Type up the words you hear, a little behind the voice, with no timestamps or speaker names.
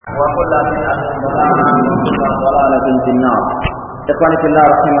وكل بدعة ضلالة وكل ضلالة في النار. Ikhwani fillah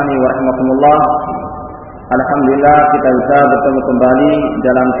rahimani wa rahimakumullah. Alhamdulillah kita bisa bertemu kembali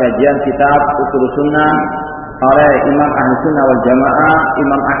dalam kajian kitab Ushul Sunnah oleh Imam Ahli Sunnah wal Jamaah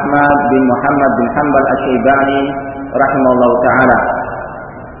Imam Ahmad bin Muhammad bin Hanbal Asy-Syaibani rahimahullah ta'ala.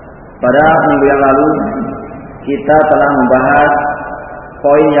 Pada minggu yang lalu kita telah membahas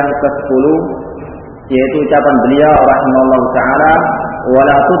poin yang ke-10, yaitu ucapan beliau rahimahullah ta'ala,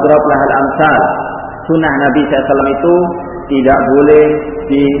 wala tudrab lahal amsal. Sunnah Nabi SAW itu tidak boleh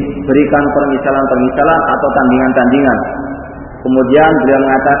diberikan permisalan-permisalan atau tandingan-tandingan. Kemudian beliau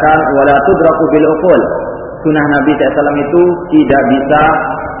mengatakan wala tudraku bil uqul. Sunnah Nabi SAW itu tidak bisa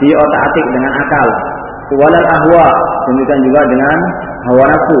diotak-atik dengan akal. Walal ahwa, demikian juga dengan hawa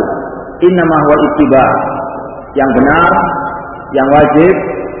nafsu. Innama huwa ittiba. Yang benar, yang wajib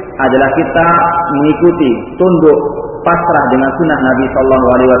adalah kita mengikuti, tunduk, pasrah dengan sunnah Nabi sallallahu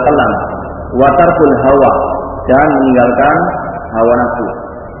alaihi wasallam, wa tarkul hawa, dan meninggalkan hawa nafsu.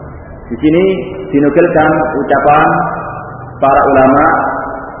 Di sini dinukilkan ucapan para ulama,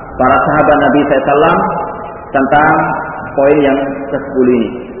 para sahabat Nabi SAW tentang poin yang ke-10 ini.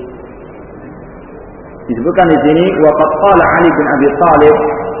 Disebutkan di sini waqad qala Ali bin Abi Thalib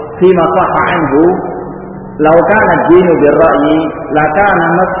fima sahha anhu law kana ad-dinu bir-ra'yi la kana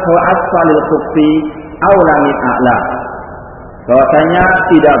mashu asfalil khuffi aula min a'la. Bahwasanya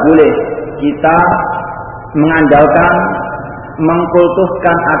tidak boleh kita mengandalkan,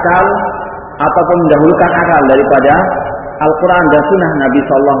 mengkultuskan akal ataupun mendahulukan akal daripada Al-Quran dan Sunnah Nabi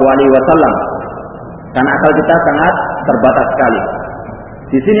Sallallahu Alaihi Wasallam, karena akal kita sangat terbatas sekali.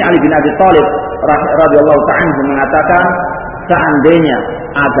 Di sini Ali bin Abi Thalib radhiyallahu ta'ala mengatakan, seandainya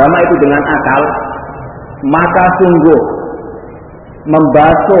agama itu dengan akal, maka sungguh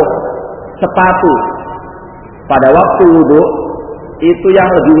membasuh sepatu pada waktu wudu itu yang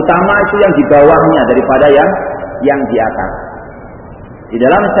lebih utama, itu yang di bawahnya daripada yang di atas. Di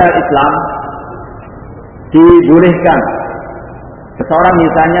dalam syariat Islam dibolehkan seseorang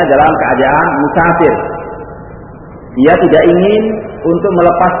misalnya dalam keadaan musafir, dia tidak ingin untuk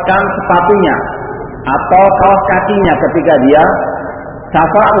melepaskan sepatunya atau kaos kakinya ketika dia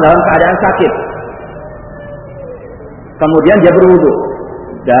safar dalam keadaan sakit. Kemudian dia berwudu,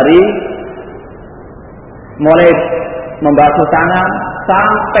 dari mulai membasuh tangan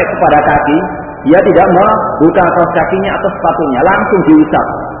sampai kepada kaki, dia tidak membuka kaos kakinya atau sepatunya, langsung diusap.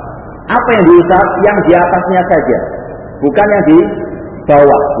 Apa yang diusap? Yang di atasnya saja, bukan yang di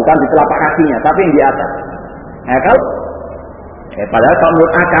bawah, bukan di telapak kakinya, tapi yang di atas. Padahal kalau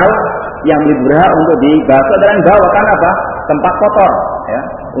menurut akal yang lebih berhak untuk dibasuh adalah yang bawah, kan apa? Tempat kotor, ya,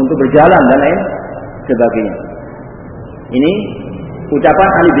 untuk berjalan dan lain sebagainya. Ini ucapan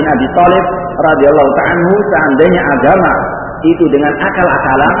Ali bin Abi Thalib radhiyallahu ta'ala, seandainya agama itu dengan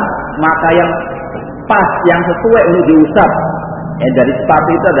akal-akalan, maka yang pas, yang sesuai untuk diusap dari sepatu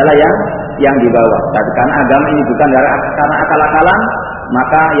itu adalah yang di bawah. Tapi karena agama ini bukan karena akal-akalan,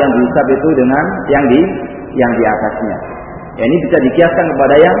 maka yang diusap itu dengan yang di atasnya. Ya, ini bisa dikiaskan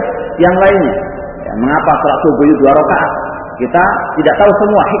kepada yang lainnya. Ya, mengapa salat subuh itu 2 rakaat? Kita tidak tahu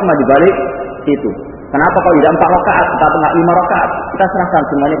semua hikmah di balik itu. Kenapa kalau tidak 4 rakaat, tetapi 5 rakaat? Kita serahkan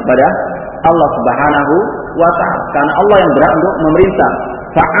semuanya kepada Allah Subhanahu wa ta'ala. Karena Allah yang berhak untuk memerintah.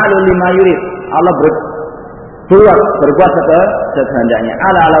 Fa'alul lima yurid. Allah berbuat sekehendaknya.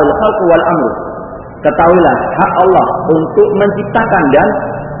 Ala laul khalqu wal amru. Ketahuilah hak Allah untuk menciptakan dan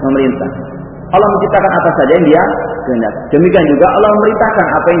memerintah. Allah menciptakan apa saja yang Dia kehendaki. Demikian juga Allah memerintahkan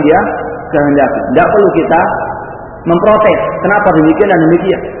apa yang Dia kehendaki. Tidak perlu kita memprotes kenapa demikian dan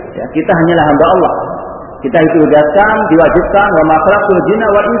demikian. Ya, kita hanyalah hamba Allah. Kita ditugaskan, diwajibkan, wa ma khalaqtul jinna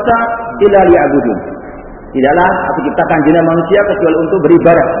wal insa illa liya'budun. Tidaklah aku ciptakan jin dan manusia kecuali untuk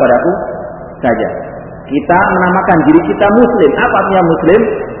beribadah kepadaku saja. Kita menamakan diri kita muslim. Apa artinya muslim?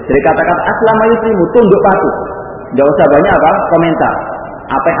 Jadi katakan aslama yuslimu, tunduk patuh. Tidak usah banyak komentar.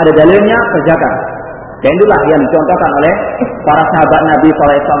 Apa yang ada dalilnya kerjakan. Dan itulah yang dicontohkan oleh para sahabat Nabi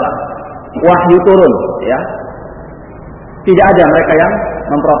SAW. Wahyu turun, ya. Tidak ada mereka yang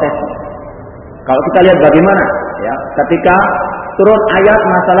memprotes. Kalau kita lihat bagaimana, ya, ketika turun ayat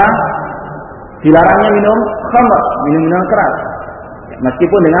masalah dilarangnya minum khamr, minum keras. Ya,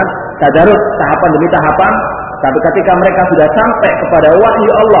 meskipun dengan tadarus, tahapan demi tahapan, tapi ketika mereka sudah sampai kepada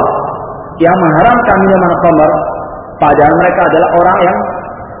wahyu Allah yang mengharamkan minuman khamr, padahal mereka adalah orang yang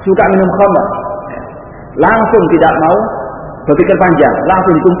suka minum khamr, ya, langsung tidak mau berpikir panjang,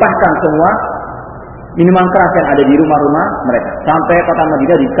 langsung ditumpahkan semua minuman keras yang ada di rumah-rumah mereka. Sampai kota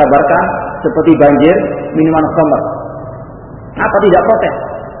Madinah dikabarkan seperti banjir minuman khamr. Apa tidak protes?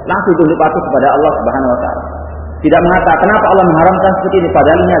 Langsung tunduk patuh kepada Allah Subhanahu wa ta'ala. Tidak mengatakan kenapa Allah mengharamkan seperti ini,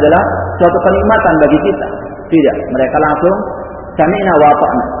 padahal ini adalah suatu kenikmatan bagi kita. Tidak, mereka langsung sami'na wa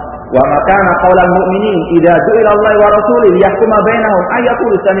ata'na. Wa ma kana qaulal mu'minin idza du'ila Allah wa rasulihi liyahkuma bainahum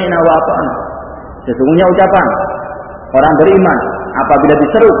ayyaqulu sami'na wa ata'na. Sesungguhnya ucapan orang beriman apabila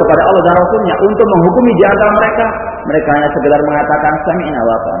diseru kepada Allah dan Rasulnya untuk menghukumi di antara mereka, mereka hanya sekedar mengatakan sami'na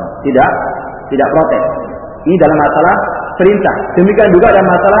wa ata'na. Tidak protes. Ini dalam masalah perintah. Demikian juga dalam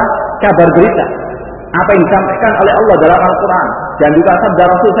masalah kabar berita. Apa yang disampaikan oleh Allah dalam Al-Quran dan juga sabda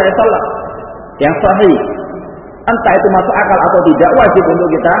Rasul SAW yang sahih, entah itu masuk akal atau tidak, wajib untuk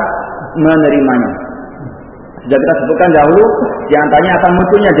kita menerimanya. Sudah kita sebutkan dahulu, di antaranya akan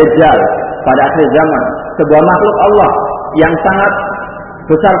munculnya Dajjal pada akhir zaman, sebuah makhluk Allah yang sangat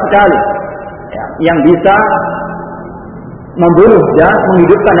besar sekali, yang bisa membunuh dan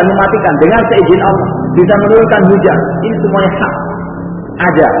menghidupkan dan mematikan dengan seizin Allah, bisa menurunkan hujan. Ini semuanya hak,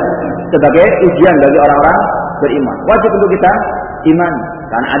 ada sebagai ujian bagi orang-orang beriman. Wajib untuk kita iman,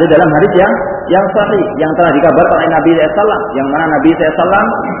 karena ada dalam hadis yang sahih yang telah dikabarkan oleh Nabi SAW, yang mana Nabi SAW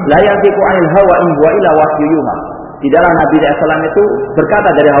la yantiqu 'anil hawa in huwa illa wahyu yuha. Tidaklah Nabi SAW itu berkata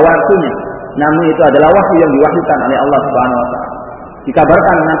dari hawa nafsunya, namun itu adalah wahyu yang diwahyukan oleh Allah Subhanahu wa taala.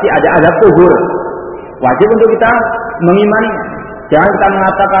 Dikabarkan nanti ada azab kubur. Wajib untuk kita mengimani. Jangan kita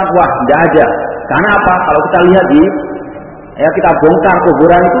mengatakan wah tidak ada. Karena apa? Kalau kita lihat kita bongkar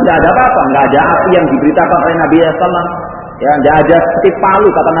kuburan itu tidak ada apa-apa, tidak ada api yang diberitakan oleh Nabi SAW. Tidak ada seperti palu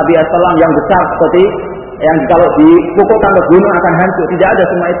kata Nabi SAW yang besar seperti yang kalau dipukulkan ke gunung akan hancur. Tidak ada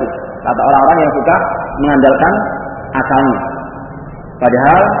semua itu. Kata orang-orang yang suka mengandalkan akalnya.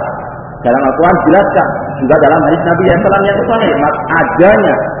 Padahal dalam Al-Quran dijelaskan juga dalam hadis Nabi SAW yang sahih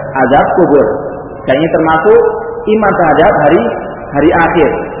adanya azab kubur. Dan ini termasuk iman terhadap hari akhir.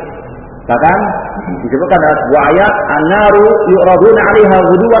 Bahkan disebutkan dalam sebuah ayat, an-naru yu'raduna 'alaiha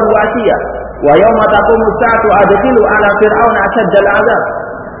ghuduwan wa 'ashiyya wa yauma taqumu as-sa'atu adkhilu 'ala fir'auna ashaddal 'adzab.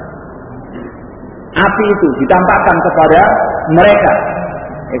 Api itu ditampakkan kepada mereka,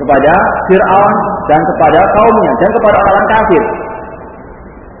 kepada Fir'aun dan kepada kaumnya dan kepada orang kafir.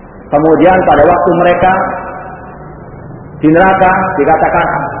 Kemudian pada waktu mereka di neraka dikatakan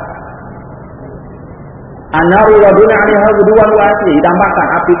an-naru yu'raduna 'alaiha ghuduwan wa 'ashiyya, ditampakkan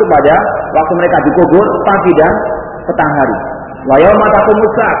api itu pada waktu mereka dikubur pagi dan petang hari. Wa yauma taqumu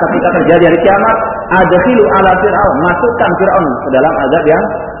as-sa'ah, ketika terjadi hari kiamat, adkhilu 'ala fir'aun, masukkan Fir'aun ke dalam azab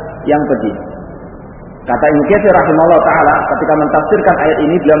yang pedih. Kata Ibnu Katsir rahimahullah taala ketika mentafsirkan ayat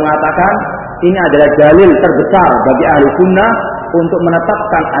ini, beliau mengatakan ini adalah dalil terbesar bagi ahli sunnah untuk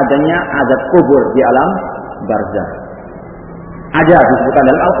menetapkan adanya azab kubur di alam barzakh. Ada disebutkan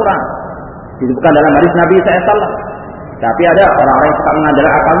dalam Al-Quran, disebutkan dalam hadis Nabi SAW. Tapi ada orang-orang yang suka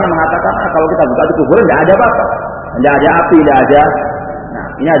mengandalkan akalnya mengatakan kalau kita buka di kubur tidak ada apa-apa, tidak ada api, tidak ada. Nah,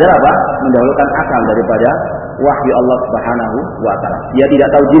 ini adalah apa? Mendahulukan akal daripada wahyu Allah Subhanahu wa taala. Dia tidak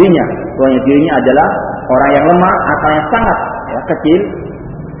tahu dirinya, bahwa dirinya adalah orang yang lemah, akalnya sangat kecil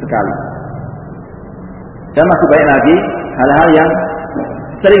sekali. Dan masih banyak lagi hal-hal yang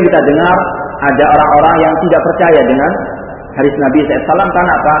sering kita dengar, ada orang-orang yang tidak percaya dengan hadis Nabi SAW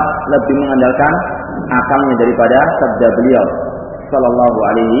karena apa? Lebih mengandalkan akalnya daripada sabda beliau sallallahu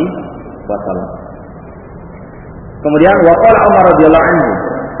alaihi wasallam. Kemudian waqala Umar radhiyallahu anhu,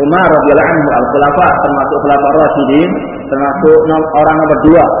 Umar radhiyallahu anhu al-khulafa, termasuk khulafa rasyidin, termasuk orang nomor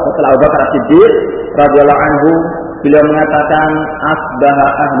 2 setelah Abu Bakar As-Siddiq radhiyallahu anhu, beliau mengatakan asbaha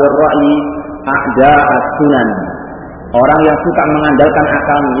ahlur ra'yi a'da'as sunan. Orang yang suka mengandalkan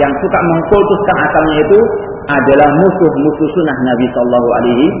akalnya, yang suka mengkultuskan akalnya itu adalah musuh-musuh sunnah Nabi sallallahu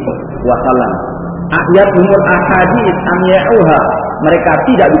alaihi wasallam. Ahyatuhumul ahadits am ya'uha, mereka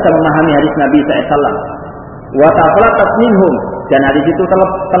tidak bisa memahami hadis Nabi sallallahu alaihi wasallam. Wa tafalatat minhum, dan hadis itu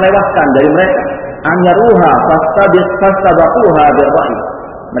terlewatkan dari mereka. Am yaruha fastabaquha birra'i,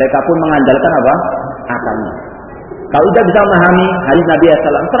 mereka pun mengandalkan apa? Akalnya. Kalau tidak bisa memahami hadis Nabi sallallahu alaihi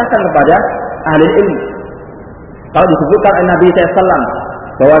wasallam, serahkan kepada ahli ilmu. Kalau disebutkan oleh Nabi SAW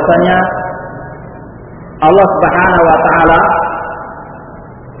bahwasanya Allah Subhanahu wa taala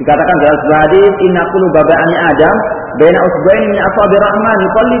dikatakan dalam sebuah hadis, inna quluba bani Adam baina usbaini min asabi rahman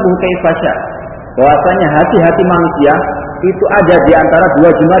yuqallibuhu kaifa syaa. Bahwasanya hati-hati manusia itu ada di antara dua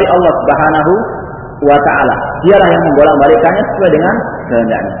jemari Allah Subhanahu wa taala. Dialah yang membolak-balikkannya sesuai dengan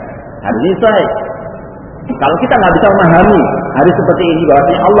kehendaknya. Hadis ini sahih. Kalau kita nggak bisa memahami hadis seperti ini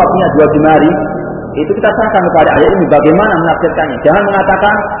bahwasanya Allah punya dua jemari, itu kita serahkan kepada ahli ilmu bagaimana menafsirkannya. Jangan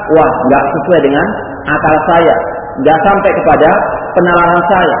mengatakan wah nggak sesuai dengan akal saya, nggak sampai kepada penalaran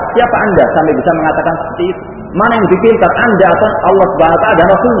saya. Siapa anda sampai bisa mengatakan seperti itu? Mana yang dipintar, anda atau Allah Subhanahu wa taala dan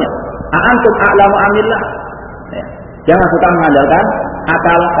Rasulnya? Antum a'lamu amillah. Jangan suka mengandalkan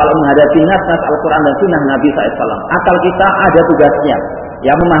akal kalau menghadapi nas-nas Al-Quran dan Sunnah Nabi SAW. Akal kita ada tugasnya,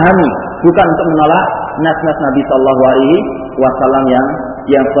 ya memahami, bukan untuk menolak nas-nas Nabi SAW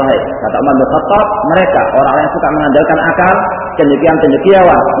yang sahih. Kata Umar bin Khattab, mereka orang-orang yang suka mengandalkan akal,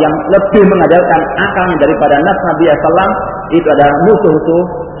 cendekiawan yang lebih mengandalkan akalnya daripada nas Nabi SAW, itu adalah musuh-musuh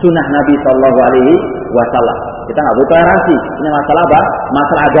Sunnah Nabi SAW. Kita nggak butuh toleransi. Ini masalah apa?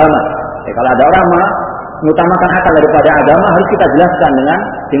 Masalah agama. Kalau ada orang mengutamakan akal daripada agama, harus kita jelaskan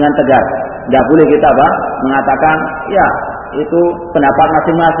dengan tegas. Tidak boleh kita mengatakan ya itu pendapat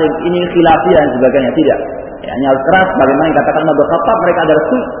masing-masing, ini khilafi dan sebagainya. Tidak. Ya, hanya harus keras. Bagaimana yang katakan Nabi Khattab, mereka adalah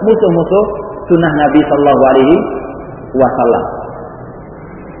musuh-musuh Sunnah Nabi SAW.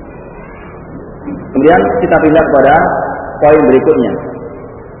 Kemudian kita pindah kepada poin berikutnya.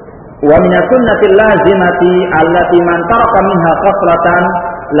 Wa minas sunnatil lazimati allati man taraka minha qaslatan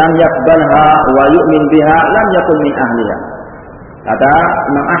lam yaqbalha wa yu'min biha lam yakun min ahliha. Kata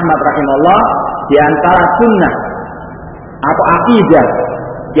Imam Ahmad rahimahullah, di antara sunnah atau akidah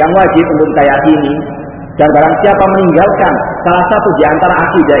yang wajib untuk kita yakini, dan barang siapa meninggalkan salah satu di antara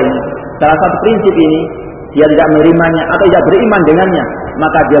akidah ini, salah satu prinsip ini, dia tidak menerimanya atau tidak beriman dengannya,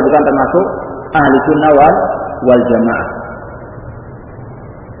 maka dia bukan termasuk ahli sunnah wal jamaah.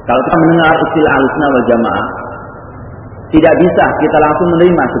 Kalau kita mendengar istilah ahli sunnah wal jamaah, tidak bisa kita langsung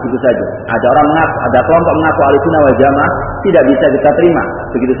menerima begitu saja. Ada orang mengaku, ada kelompok mengaku ahli sunnah wal jamaah, tidak bisa kita terima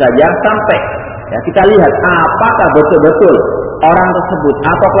begitu saja sampai ya kita lihat apakah betul-betul orang tersebut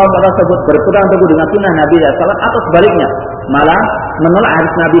atau kelompok tersebut berpegang teguh dengan sunnah Nabi SAW atau sebaliknya malah menolak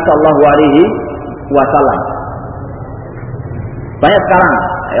hadis Nabi SAW. Banyak sekarang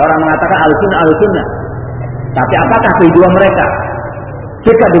orang mengatakan ahli sunnah, tapi apakah kehidupan mereka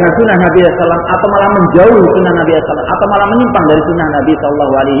dekat dengan sunnah Nabi SAW atau malah menjauhi sunnah Nabi SAW atau malah menyimpang dari sunnah Nabi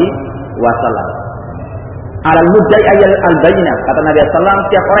SAW? Alal mudda'i al-bayyinah, kata Nabi SAW,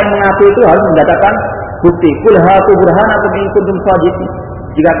 setiap orang yang mengaku itu harus mendatangkan bukti. Qul hatu burhanakum in kuntum shadiqin.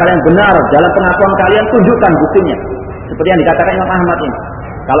 Jika kalian benar dalam pengakuan kalian, tunjukkan buktinya. Seperti yang dikatakan Imam Ahmad ini.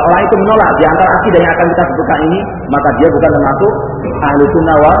 Kalau orang itu menolak di antara akidah yang akan kita sebutkan ini, maka dia bukan termasuk ahli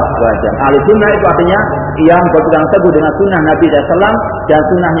sunnah wal jamaah. Ahli sunnah itu artinya yang berpegang teguh dengan sunnah Nabi SAW dan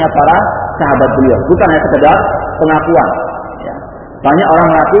sunnahnya para sahabat beliau. Bukan hanya sekedar pengakuan. Ya. Banyak orang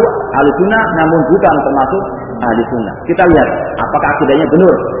mengaku ahli sunnah namun bukan termasuk ahli sunnah. Kita lihat apakah akidahnya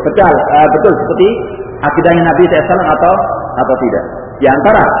betul seperti akidahnya Nabi SAW atau tidak. Di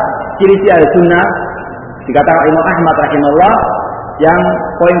antara ciri ahli sunnah dikatakan Imam Ahmad rahimahullah, yang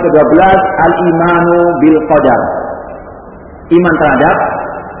poin ke-12, al-imanu bil qadar. Iman terhadap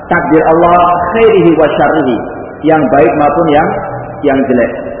takdir Allah khairihi wa syarrihi, yang baik maupun yang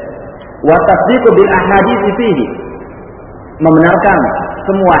jelek. Wa tasdiqu bil ahadits fihi, membenarkan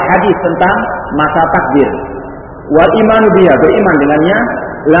semua hadis tentang masa takdir. Wal imanu biha, beriman dengannya.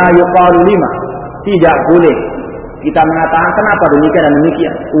 La yuqalu lima, tidak boleh kita mengatakan kenapa demikian dan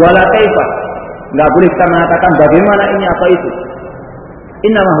demikian. Wala kaifa, enggak boleh kita mengatakan bagaimana ini atau itu.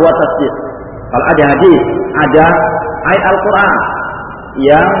 Innama huwa tasdiq. Kalau ada hadis, ada ayat Al-Quran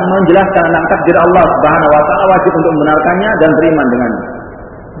yang menjelaskan tentang takdir Allah Subhanahu wa taala, wajib untuk membenarkannya dan beriman dengannya.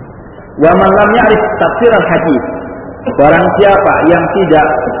 Wa man lam ya'rif tafsir al-hadis, barang siapa yang tidak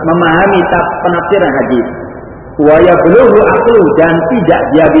memahami penafsiran hadis, wa yablughu aqluhu, dan tidak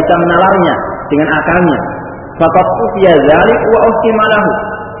dia bisa menalarnya dengan akalnya, faqad ufiya dzalik wa uhtimalahu,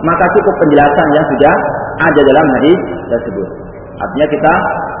 maka cukup penjelasan yang sudah ada dalam hadis tersebut. Artinya kita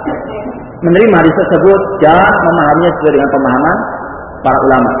menerima hadis tersebut dan memahaminya sesuai dengan pemahaman para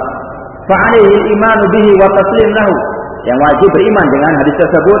ulama. Fa'alaihi al-imanu bihi wa taslim lahu, yang wajib beriman dengan hadis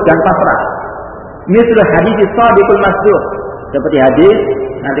tersebut dan pasrah. Misal hadis sabiqul masduq, seperti hadis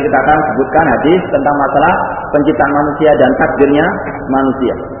nanti kita akan sebutkan hadis tentang masalah penciptaan manusia dan takdirnya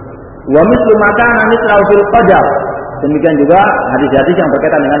manusia. Wa mislu makana mislahu fil qadar, demikian juga hadis-hadis yang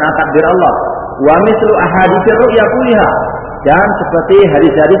berkaitan dengan takdir Allah. Wa mislu ahaditsir ru'ya kulliha, dan seperti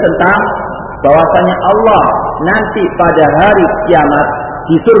hadis-hadis tentang bahwasanya Allah nanti pada hari kiamat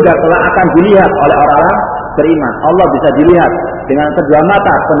di surga kelak akan dilihat oleh orang-orang beriman. Allah bisa dilihat dengan kedua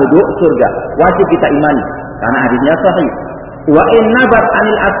mata penduduk surga. Wajib kita imani karena hadisnya sahih. Wa in nabat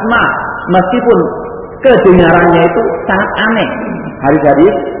anil asma, meskipun kedengarannya itu sangat aneh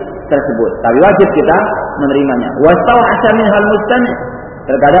hadis-hadis tersebut, tapi wajib kita menerimanya. Wa taw'asa minhal mustami',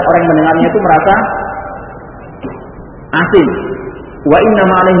 terkadang orang yang mendengarnya itu merasa asing. Wa inna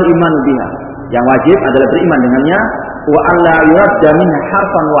ma'alaihi iman biha, yang wajib adalah beriman dengannya. Wa alla yuradda min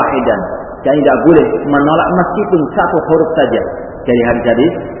harfan wahidan, dan tidak boleh menolak meskipun satu huruf saja dari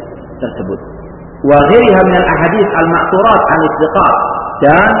hadis-hadis tersebut. Wa ghairiha min al-ahadits al-ma'thurat an istiqaq,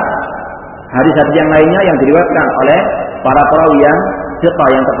 dan hadis-hadis yang lainnya yang diriwayatkan oleh para perawi yang thiqah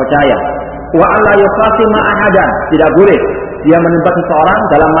yang terpercaya. Wa alla yuqasima ahadan, tidak boleh dia menimpa seseorang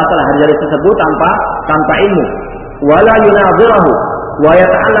dalam masalah hari-hari tersebut tanpa ilmu. Wala yunazirahu wa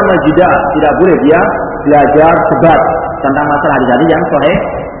yata'allam al-jidal, tidak boleh dia belajar debat tentang masalah hari-hari yang sahih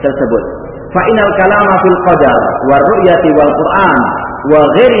tersebut. Fa inal kalama fil qadar wa ru'yati wal Qur'an wa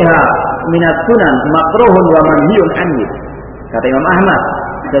ghairiha min as-sunan makruhun wa manhiyun anhu. Kata Imam Ahmad,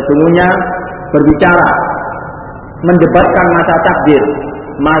 sesungguhnya berbicara, mendebatkan masalah takdir,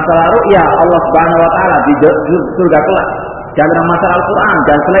 masalah ru'yah Allah Subhanahu wa taala di surga kelak, dan masalah Al-Qur'an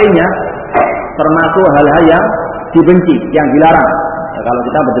dan selainnya termasuk hal-hal yang dibenci, yang dilarang. Ya, kalau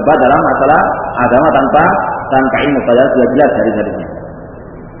kita berdebat dalam masalah agama tanpa ilmu, padahal sudah jelas dari hadisnya.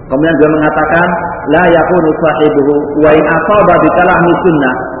 Kemudian dia mengatakan, la yakunu sahibuhu wa in asaba bi kalami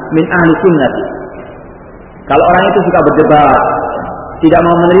sunnah min ahli sunnati. Kalau orang itu suka berdebat, tidak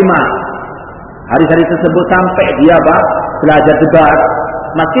mau menerima hari-hari tersebut sampai dia belajar debat,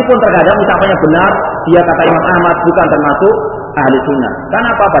 meskipun terkadang ucapannya benar, dia kata Imam Ahmad bukan termasuk ahli sunnah. Karena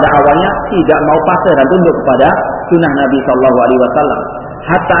apa? Pada awalnya tidak mau pasrah dan tunduk kepada sunnah Nabi Shallallahu Alaihi Wasallam.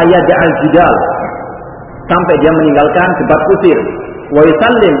 Hatta yada'al jidal, sampai dia meninggalkan debat kusir. Wa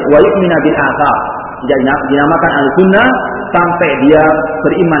yusallim wa yu'mina bil athar, tidak dinamakan ahli sunnah sampai dia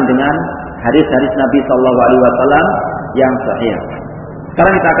beriman dengan hadis-hadis Nabi Shallallahu Alaihi Wasallam yang sahih.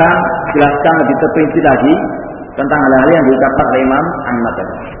 Sekarang kita akan jelaskan lebih terperinci lagi tentang hal-hal yang diucapkan oleh Imam Ahmad.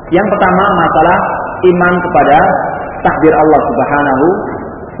 Yang pertama, masalah iman kepada takdir Allah Subhanahu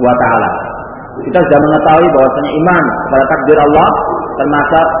wa taala. Kita sudah mengetahui bahwasanya iman kepada takdir Allah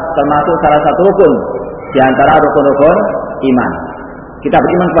termasuk salah satu rukun di antara rukun-rukun iman. Kita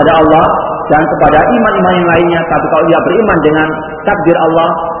beriman kepada Allah dan kepada iman-iman yang lainnya, tapi kalau dia beriman dengan takdir Allah,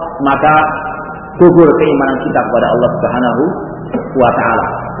 maka gugur keimanan kita kepada Allah Subhanahu wa taala.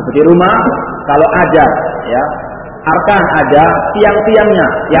 Seperti rumah, kalau ada ya arkan, ada tiang-tiangnya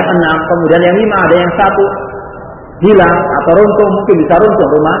yang 6, kemudian yang 5 ada yang 1 hilang atau runtuh, mungkin bisa runtuh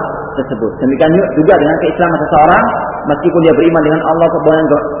rumah tersebut. Demikian juga dengan keislaman seseorang, meskipun dia beriman dengan Allah, kemudian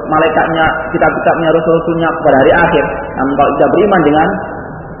malaikatnya, kitab-kitabnya, rasul-rasulnya kepada hari akhir, namun kalau tidak beriman dengan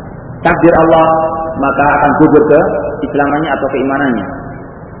takdir Allah, maka akan gugur ke islamannya atau keimanannya.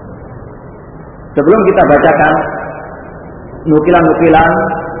 Sebelum kita bacakan nukilan-nukilan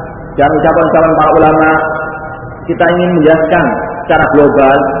dan ucapan-ucapan para ulama, kita ingin menjelaskan secara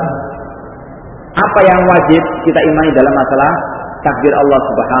global apa yang wajib kita imani dalam masalah takdir Allah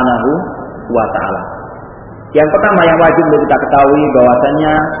Subhanahu wa taala. Yang pertama yang wajib untuk kita ketahui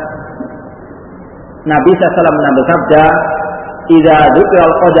bahwasanya Nabi SAW bersabda, "Idza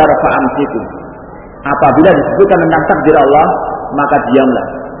dzukral qadar fa'amsiku." Apabila disebutkan tentang takdir Allah, maka diamlah.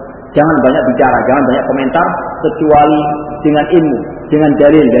 Jangan banyak bicara, jangan banyak komentar, kecuali dengan ilmu, dengan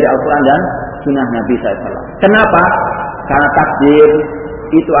dalil dari Al-Quran dan Sunnah Nabi SAW. Kenapa? Karena takdir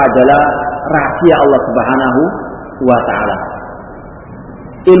itu adalah rahasia Allah Subhanahu wa taala.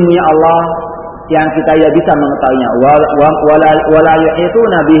 Ilmunya Allah yang kita ya bisa mengetahuinya. Wala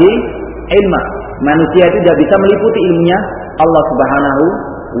yuhituna bihi ilma. Manusia itu tidak bisa meliputi ilmunya Allah Subhanahu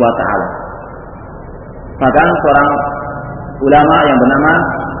wa taala. Bahkan seorang ulama yang bernama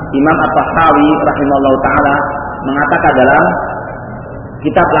Imam At-Tahawi rahimahullah taala mengatakan dalam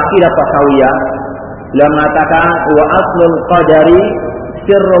kitab Aqidah Tahawiyah, beliau mengatakan wa aslul qadari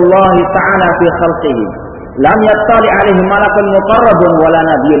sirrullah ta'ala fi khalqihi lam yattali alaihi malakun muqarrabun wala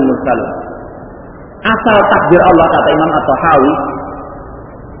nabiyyun mursal. Asal takdir Allah, kata Imam At-Tahawi,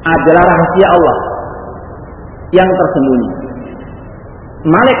 adalah rahasia Allah yang tersembunyi.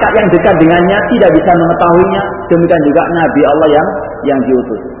 Malaikat yang dekat dengannya tidak bisa mengetahuinya, demikian juga nabi Allah yang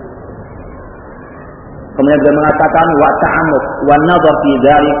diutus. Kemudian dia mengatakan wa ta'ammuq wa nadhar fi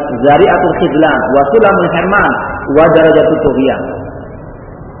dzalik zari'atul khidlan wa sulamul hirman wa darajatut tughyan.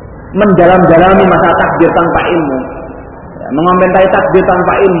 Mendalam-dalami masalah takdir tanpa ilmu, mengomentari takdir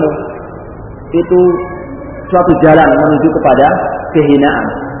tanpa ilmu, itu suatu jalan menuju kepada kehinaan,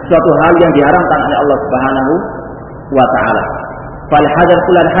 suatu hal yang diharamkan oleh Allah Subhanahu wa taala. Fal hadar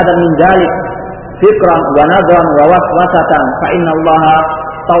kullal hadar min dzalik fikran wa nadhan wa waswasatan fa innallaha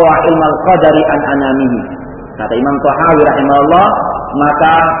tawa ilmal qadari an anamihi. Kata Imam Tahawi rahimahullah,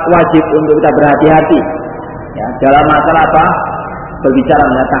 maka wajib untuk kita berhati-hati ya, dalam masalah apa? Berbicara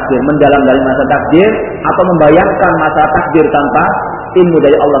mengenai takdir, mendalam dari masalah takdir atau membayangkan masalah takdir tanpa ilmu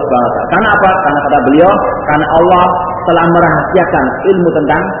dari Allah Subhanahu wa taala. Karena apa? Karena kata beliau, karena Allah telah merahasiakan ilmu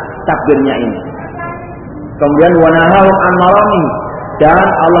tentang takdirnya ini. Kemudian wa nahahum an marami, dan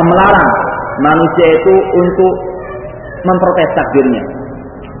Allah melarang manusia itu untuk memprotes takdirnya.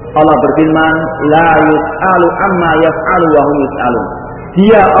 Allah berfirman, la yus'alu amma yaf'alu wa hum yus'alun.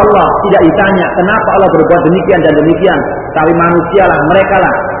 Dia Allah tidak ditanya kenapa Allah berbuat demikian dan demikian, tapi manusialah, mereka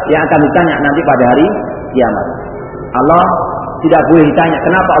lah yang akan ditanya nanti pada hari kiamat. Allah tidak boleh ditanya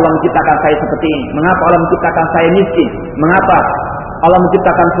kenapa Allah menciptakan saya seperti ini, mengapa Allah menciptakan saya miskin, mengapa Allah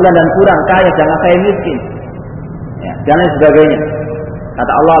menciptakan fulan dan fulan kaya jangan saya miskin, ya, dan lain sebagainya. Kata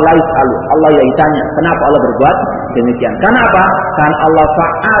Allah, la yus'alu, Allah yang ditanya kenapa Allah berbuat demikian. Karena apa? Karena Allah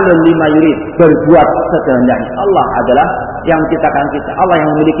fa'alun lima yurid, berbuat sekehendaknya. Allah adalah yang menciptakan kita, Allah yang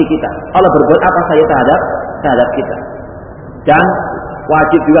memiliki kita. Allah berbuat apa saja terhadap kita. Dan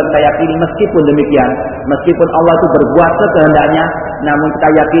wajib juga kita yakini meskipun demikian, meskipun Allah itu berbuat sekehendaknya, namun kita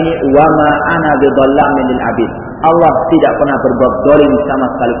yakini wa ma ana bidzallamin lil abid. Allah tidak pernah berbuat zalim sama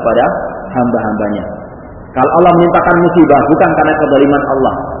sekali kepada hamba-hambanya. Kalau Allah menimpakan musibah bukan karena kezaliman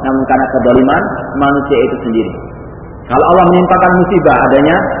Allah, namun karena kezaliman manusia itu sendiri. Kalau Allah menimpakan musibah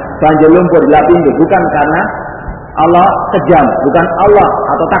adanya banjir lumpur di lapindo bukan karena Allah kejam, bukan Allah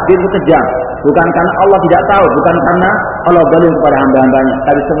atau takdir itu kejam, bukan karena Allah tidak tahu, bukan karena Allah zalim kepada hamba-hambanya,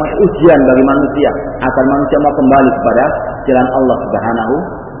 tapi semua ujian bagi manusia agar manusia mau kembali kepada jalan Allah Subhanahu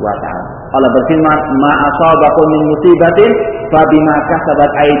wa ta'ala. Allah berfirman, ma asabakum min musibatin fa bima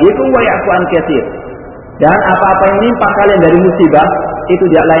kasabat aydikum wa ya'fu an katsir. Dan apa-apa yang menimpa kalian dari musibah itu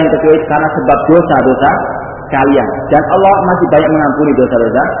tidak lain kecuali karena sebab dosa-dosa kalian. Dan Allah masih banyak mengampuni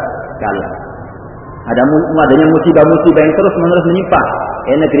dosa-dosa kalian. Adanya musibah-musibah yang terus-menerus menimpa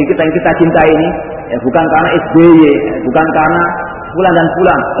negeri kita yang kita cintai ini, bukan karena SBY, bukan karena fulan dan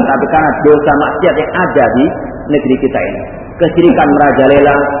fulan, tapi karena dosa maksiat yang ada di negeri kita ini. Kesyirikan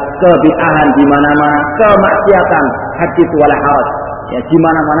merajalela, kebid'ahan di mana-mana, kemaksiatan hadis wala haraj, ya di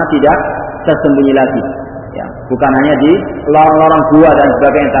mana-mana tidak tersembunyi lagi. Ya, bukan hanya di lorong-lorong gua dan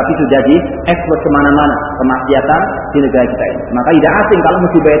sebagainya, tapi sudah diekspor kemana-mana kemaksiatan di negara kita ini. Maka tidak asing kalau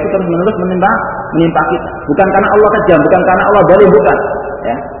musibah itu terus-menerus menimpa kita. Bukan karena Allah kejam, bukan karena Allah zalim, bukan.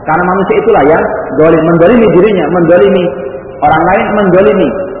 Ya, karena manusia itulah yang zalim, mendolimi dirinya, mendolimi orang lain, mendolimi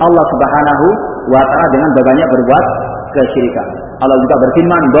Allah Subhanahu wa ta'ala dengan banyak berbuat kesyirikan. Allah juga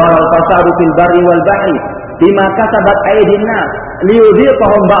berfirman, "Daral fasadu fil barri wal bahri bima kasabat aydin nas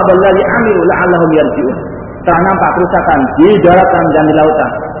liyudhiqahum ba'dallazi 'amilu la'allahum yarji'un." Telah nampak kerusakan di daratan dan di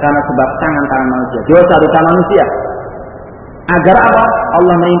lautan karena sebab tangan-tangan manusia, dosa-dosa manusia. Agar apa?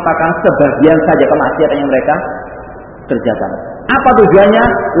 Allah menimpakan sebagian saja kemaksiatan yang mereka kerjakan. Apa tujuannya?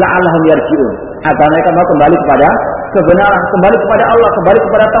 La'allahum yarji'un, agar mereka mau kembali kepada kebenaran, kembali kepada Allah, kembali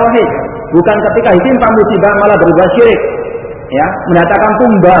kepada tauhid. Bukan ketika ditimpa musibah malah berubah syirik, ya, mendatangkan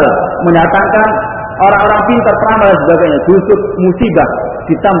tumbal, mendatangkan orang-orang pintar, peramal dan sebagainya. Justru musibah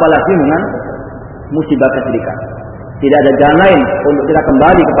ditambah lagi dengan musibah kesyirikan. Tidak ada jalan lain untuk kita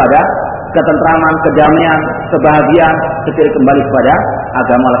kembali kepada ketentraman, kedamaian, kebahagiaan kecuali kembali kepada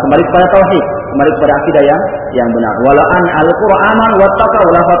agama Allah, kembali kepada tauhid, kembali kepada akidah yang benar. Walau an al-Qur'anan wattaqaw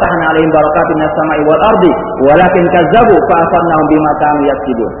la fatahna 'alaihim barakatin minas sama'i wal ardi walakin kazzabu fa akhadnahum bima kanu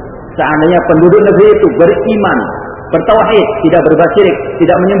yaksibun. Seandainya penduduk negeri itu beriman, bertauhid, tidak berbuat syirik,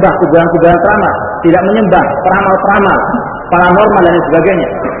 tidak menyembah kuburan-kuburan keramat, tidak menyembah peramal-peramal, paranormal dan sebagainya,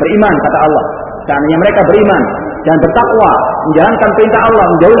 beriman kata Allah. Seandainya mereka beriman dan bertakwa, menjalankan perintah Allah,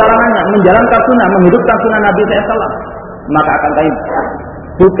 menjauhi larangannya, menjalankan sunnah, menghidupkan sunnah Nabi SAW, maka akan kami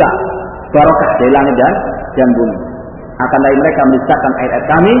buka barokah dari langit dan bumi. Akan dari mereka menista ayat-ayat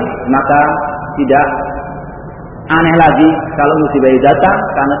kami, maka tidak aneh lagi kalau musibah datang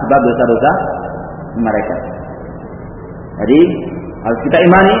karena sebab dosa-dosa mereka. Jadi harus kita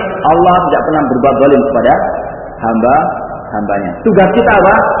imani Allah tidak pernah berbuat zalim kepada hamba-hambanya. Tugas kita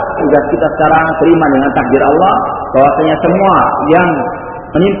apa? Tugas kita sekarang beriman dengan takdir Allah, bahwasanya semua yang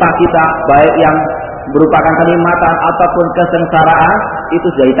menimpa kita, baik yang merupakan kenikmatan ataupun kesengsaraan, itu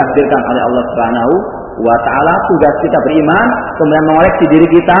sudah ditakdirkan oleh Allah Subhanahu wa ta'ala. Tugas kita beriman, kemudian mengoreksi diri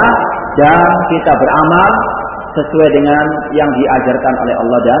kita dan kita beramal sesuai dengan yang diajarkan oleh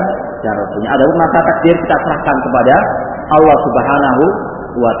Allah dan Rasulnya. Adapun masalah takdir kita serahkan kepada Allah Subhanahu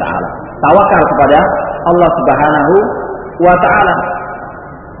wa ta'ala. Tawakal kepada Allah Subhanahu wa ta'ala.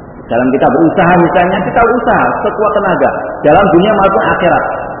 Dalam kita berusaha misalnya, kita berusaha sekuat tenaga dalam dunia maupun akhirat.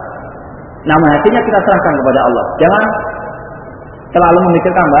 Namun hasilnya kita serahkan kepada Allah. Jangan terlalu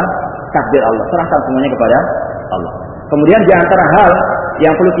memikirkan takdir Allah. Serahkan semuanya kepada Allah. Kemudian di antara hal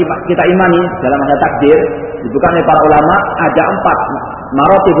yang perlu kita imani dalam masalah takdir, disebutkan oleh para ulama ada 4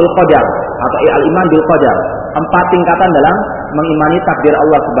 maratibul qadar atau al-iman bil qadar. 4 tingkatan dalam mengimani takdir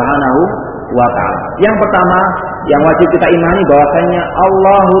Allah Subhanahu wa ta'ala. Yang pertama yang wajib kita imani bahwasanya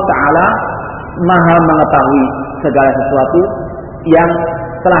Allah Ta'ala Maha mengetahui segala sesuatu yang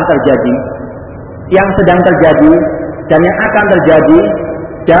telah terjadi, yang sedang terjadi, dan yang akan terjadi,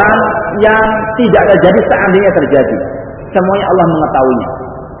 dan yang tidak terjadi seandainya terjadi. semuanya Allah mengetahuinya.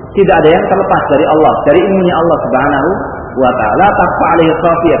 Tidak ada yang terlepas dari Allah, dari ilmunya Allah Subhanahu wa ta'ala. La takhfa 'alaihi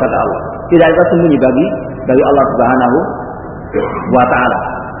khafiyah, kata Allah. Tidak ada sembunyi bagi Allah Subhanahu wa ta'ala.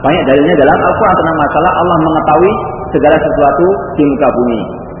 Banyak dalilnya dalam Al-Qur'an tentang masalah Allah mengetahui segala sesuatu di muka bumi.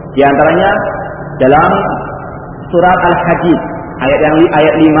 Di antaranya dalam surat Al-Hadid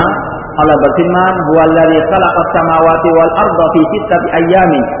ayat 5, Allah berfirman, "Huwallazi khalaqas samawati wal arda fi sittati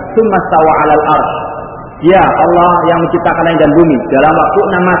ayyamin, tsumma stawa 'alal 'arsy." Dia Allah yang menciptakan langit dan bumi dalam waktu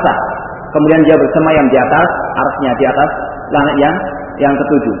 6 masa. Kemudian dia bersemayam di atas arsy-Nya, di atas langit yang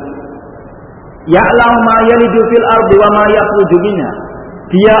ketujuh. Ya'lamu ma yaliju fil ardi wa ma yakhruju minha.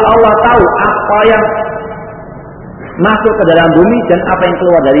 Dia Allah tahu apa yang masuk ke dalam bumi dan apa yang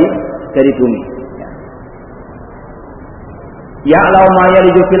keluar dari bumi. Ya'lamu ma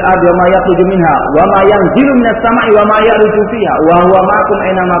yaliju fil ardi wa ma yakhruju minha wa ma yanzilu minas sama'i wa ma ya'ruju fiha wa huwa ma'akum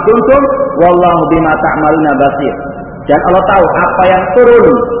aina ma kuntum wallahu bima ta'maluna basir. Dan Allah tahu apa yang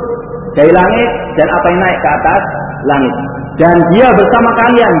turun dari langit dan apa yang naik ke atas langit. Dan dia bersama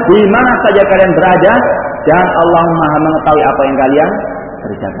kalian di mana saja kalian berada, dan Allah Maha mengetahui apa yang kalian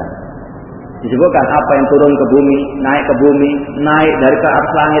kerjakan. Disebutkan apa yang turun ke bumi, naik ke bumi, naik dari ke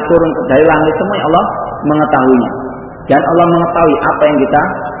atas langit, turun dari langit, semua Allah mengetahuinya. Dan Allah mengetahui apa yang kita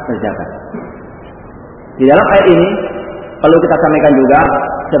kerjakan. Di dalam ayat ini perlu kita sampaikan juga,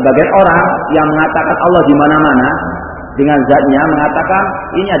 sebagian orang yang mengatakan Allah di mana-mana dengan zatnya mengatakan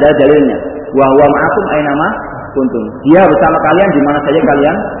ini adalah dalilnya. Wa huwa ma'akum aina ma kuntum. Dia bersama kalian di mana saja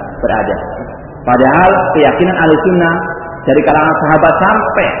kalian berada. Padahal keyakinan Ahlussunnah dari kalangan sahabat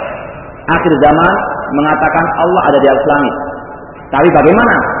sampai akhir zaman mengatakan Allah ada di atas langit. Tapi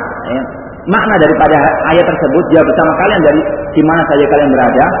bagaimana makna daripada ayat tersebut, dia bersama kalian dari di mana saja kalian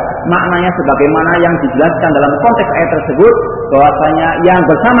berada? Maknanya sebagaimana yang dijelaskan dalam konteks ayat tersebut, bahwasanya yang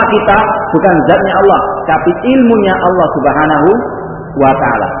bersama kita bukan zatnya Allah, tapi ilmunya Allah Subhanahu wa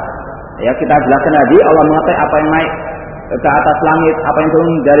ta'ala. Ya, kita jelaskan tadi, Allah mengetahui apa yang naik ke atas langit, apa yang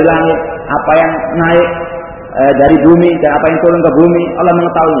turun dari langit, apa yang naik dari bumi, dan apa yang turun ke bumi, Allah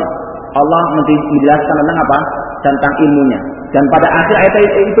mengetahuinya. Allah menjelaskan tentang apa? Tentang ilmunya. Dan pada akhir ayat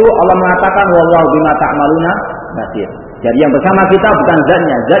itu Allah mengatakan wallahu bima ta'maluna basir. Jadi yang bersama kita bukan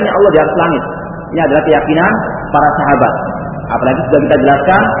zatnya Allah di atas langit. Ini adalah keyakinan para sahabat. Apalagi sudah kita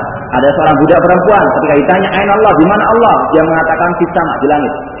jelaskan, ada seorang budak perempuan ketika ditanya aina Allah, di mana Allah? Dia mengatakan di sama, di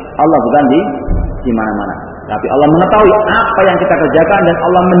langit. Allah bukan di mana-mana. Tapi Allah mengetahui apa yang kita kerjakan dan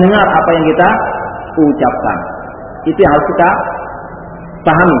Allah mendengar apa yang kita ucapkan. Itu yang harus kita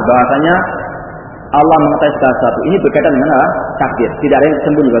pahami, bahwasanya Allah mengetahui segala sesuatu. Ini berkaitan dengan takdir. Tidak ada yang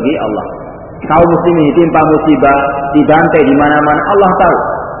tersembunyi bagi Allah. Kaum muslimin ditimpa musibah, dibantai di mana-mana, Allah tahu.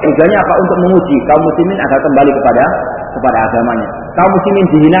 Tujuannya apa? Untuk menguji kaum muslimin agar kembali kepada agamanya. Kaum muslimin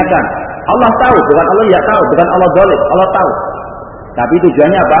dihinakan, Allah tahu. Bukan Allah tidak tahu, bukan Allah zalim, Allah tahu. Tapi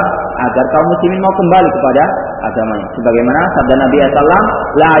tujuannya apa? Agar kaum muslimin mau kembali kepada agamanya. Sebagaimana sabda Nabi SAW,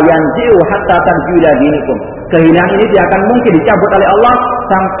 la yanzi'u hatta tarji'u ila dinikum. Kehinaan ini tidak akan mungkin dicabut oleh Allah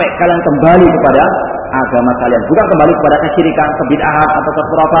sampai kalian kembali kepada agama kalian. Bukan kembali kepada kesyirikan, kebid'ahan atau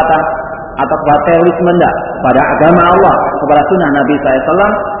kekhurafatan atau kepada terorisme, enggak. Pada agama Allah, kepada sunnah Nabi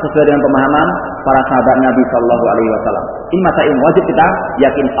SAW sesuai dengan pemahaman para sahabat Nabi SAW. Ini masalah wajib kita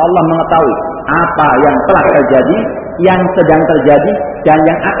yakin Allah mengetahui apa yang telah terjadi, yang sedang terjadi, dan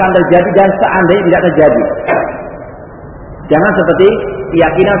yang akan terjadi, dan seandainya tidak terjadi. Jangan seperti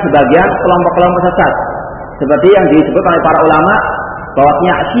keyakinan sebagian kelompok-kelompok sesat, seperti yang disebut oleh para ulama,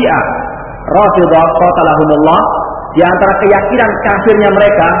 bahwasanya Syiah, Rafidhah qatalahumullah, di antara keyakinan kafirnya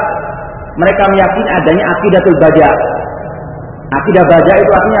mereka meyakini adanya akidatul baja. Akidah baja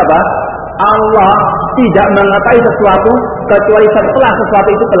itu artinya apa? Allah tidak mengetahui sesuatu kecuali setelah sesuatu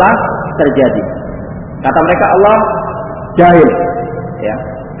itu telah terjadi. Kata mereka Allah jahil, ya,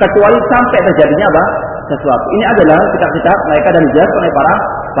 kecuali sampai terjadinya apa? Sesuatu. Ini adalah kitab-kitab mereka dan dijelaskan oleh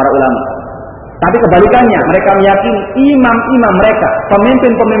para ulama. Tapi kebalikannya, mereka meyakini imam-imam mereka,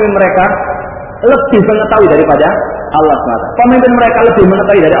 pemimpin-pemimpin mereka lebih mengetahui daripada Allah SWT. Pemimpin mereka lebih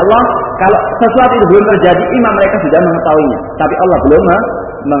mengetahui dari Allah. Kalau sesuatu itu belum terjadi, imam mereka sudah mengetahuinya, tapi Allah belum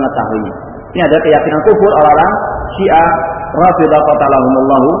mengetahuinya. Ini adalah keyakinan kufur orang-orang Syiah Rafidhah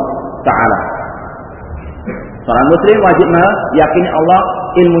qatalahumullahu ta'ala. Seorang muslim wajib meyakini Allah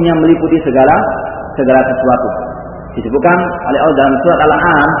ilmunya meliputi segala sesuatu. Disebutkan oleh Allah dalam surat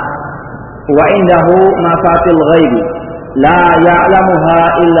Al-An'am, wa indahu mafatil ghaibi la ya'lamuha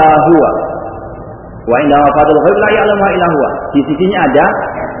illa huwa. Wa indahu mafatil ghaibi la ya'lamuha illa huwa. Di sisinya ada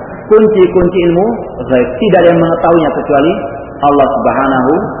kunci-kunci ilmu ghaib, tidak ada yang mengetahuinya kecuali Allah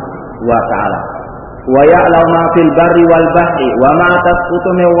Subhanahu wa ta'ala. Wa ya'lamu ma fil barri wal bahri wa ma tasqutu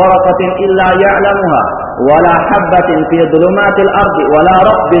min waraqatin illa ya'lamuha wala habbatin fi dhulumatil ardi wala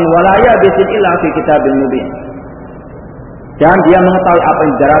rabbin wala yabisin illa fi kitabil mubin. Dan dia mengetahui apa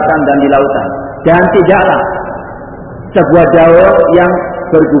yang di daratan dan di lautan. Dan tidaklah sebuah daun yang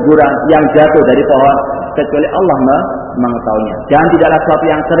berguguran, yang jatuh dari pohon, kecuali Allah mengetahuinya. Dan tidaklah sesuatu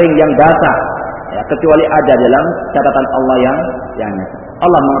yang kering, yang basah, ya, kecuali ada dalam catatan Allah yang nyata.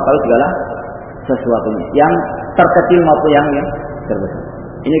 Allah mengetahui segala sesuatunya, yang terkecil maupun yang terbesar.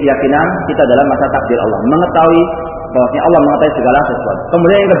 Ini keyakinan kita dalam masa takdir Allah, mengetahui bahwasanya Allah mengetahui segala sesuatu.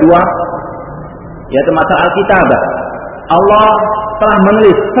 Kemudian yang kedua, yaitu masalah Alkitabah. Allah telah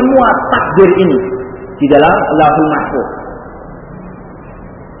menulis semua takdir ini di dalam Lauhul Mahfuz.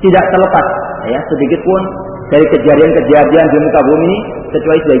 Tidak terlepas ya sedikit pun dari kejadian-kejadian di muka bumi ini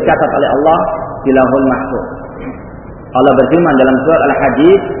kecuali sudah dicatat oleh Allah di Lauhul Mahfuz. Allah berfirman dalam surat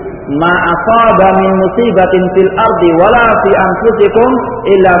Al-Hadid, "Ma asaba min musibatin fil ardi wala fi anfusikum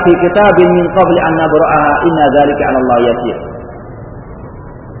illa fi kitabin min qabli an nabra'aha inna dzalika 'ala Allah yasir."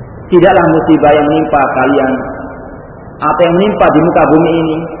 Tidaklah musibah yang menimpa kalian, apa yang menimpa di muka bumi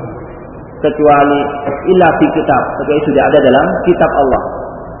ini, kecuali illa fi kitab, kecuali sudah ada dalam kitab Allah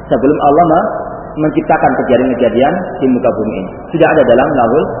sebelum Allah menciptakan kejadian-kejadian di muka bumi ini. Sudah ada dalam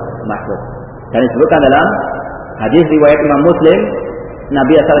Lauhul Mahfuz. Dan disebutkan dalam hadis riwayat Imam Muslim,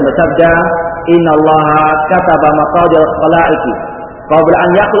 Nabi SAW bersabda, "Innallaha kataba maqadir khalaiqi qabla an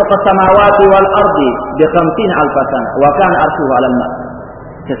yakhluqa as-samawati wal ardi bi 50,000 sana wa kana arshuhu 'alal ma'."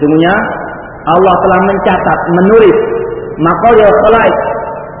 Sesungguhnya Allah telah mencatat, menulis maqadir khalaiq,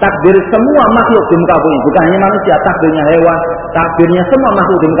 takdir semua makhluk di muka bumi, bukan hanya manusia, takdirnya hewan, takdirnya semua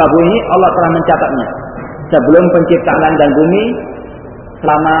makhluk di muka bumi, Allah telah mencatatnya sebelum penciptaan langit dan bumi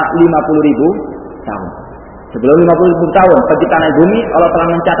selama 50.000 tahun. Sebelum 50.000 tahun penciptaan langit bumi, Allah telah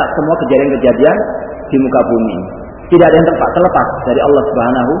mencatat semua kejadian-kejadian di muka bumi. Tidak ada yang terlepas dari Allah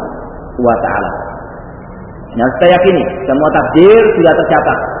Subhanahu wa taala. Nah, kita yakini semua takdir sudah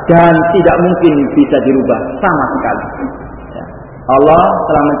tercatat dan tidak mungkin bisa dirubah sama sekali. Allah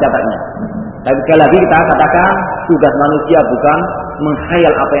telah mencatatnya. Tapi sekali lagi kita katakan tugas manusia bukan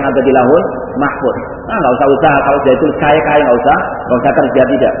menghayal apa yang ada di Lauhul Mahfuz. Nah, nggak usah usaha, kalau sudah itu kaya nggak usah kerja,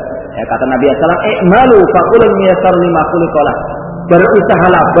 tidak. Ya, kata Nabi SAW, "I'malu fakulun miyassar lima khuliqalah."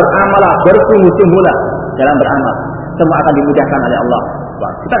 Berusahalah, beramalah, bersungguh-sungguhlah dalam beramal. Semua akan dimudahkan oleh Allah.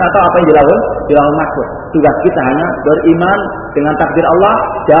 Kita nggak tahu apa yang di Lauhul Mahfuz. Tugas kita hanya beriman dengan takdir Allah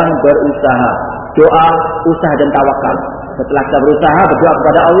dan berusaha. Doa, usaha dan tawakal. Setelah kita berusaha, berdoa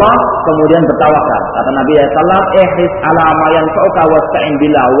kepada Allah, kemudian bertawakal. Kata Nabi SAW, "Ihris ala ma yanfa'uka wasta'in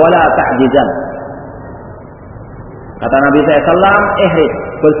billah wala ta'jizan." Kata Nabi SAW, "Ihris,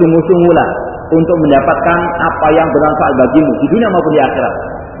 bersungguh-sungguhlah untuk mendapatkan apa yang bermanfaat bagimu di dunia maupun di akhirat."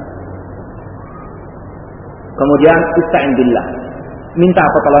 Kemudian ista'in billah, minta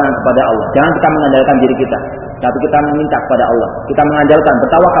pertolongan kepada Allah. Jangan kita mengandalkan diri kita, tapi kita meminta kepada Allah. Kita mengandalkan,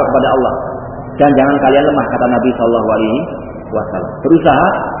 bertawakal kepada Allah. Dan jangan kalian lemah, kata Nabi SAW. Berusaha,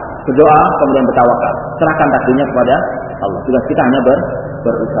 berdoa, kemudian bertawakal. Serahkan takdirnya kepada Allah. Tugas kita hanya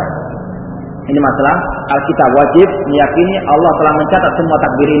berusaha. Ini masalah Alkitab, wajib meyakini Allah telah mencatat semua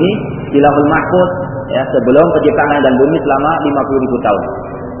takdir ini di Lauhul Mahfuz ya, sebelum penciptaan langit dan bumi selama 50.000 tahun.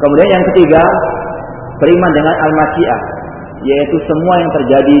 Kemudian yang ketiga, beriman dengan al-masyiah, yaitu semua yang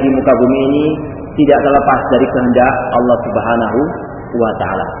terjadi di muka bumi ini tidak terlepas dari kehendak Allah Subhanahu wa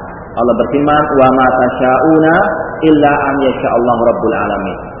taala. Allah berfirman, "Wa ma tasyauna illa an yasha'allahu rabbul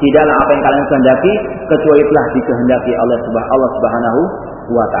alamin." Tidaklah apa yang kalian kehendaki kecuali telah dikehendaki Allah Subhanahu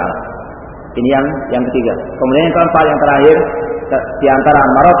wa taala. Ini yang ketiga. Kemudian yang keempat, yang terakhir di antara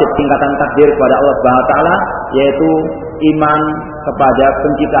maratib tingkatan takdir kepada Allah Subhanahu wa taala, yaitu iman kepada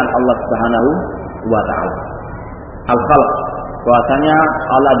penciptaan Allah Subhanahu wa taala. Al-khalq, bahwasanya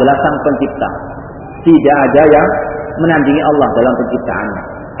Allah adalah sang pencipta. Tidak ada yang menandingi Allah dalam penciptaannya.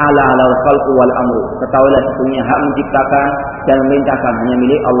 Ala alal khalqu wal amru. Ketahuilah sesungguhnya hak menciptakan dan memerintahkan hanya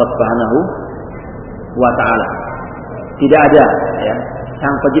milik Allah Subhanahu wa taala. Tidak ada ya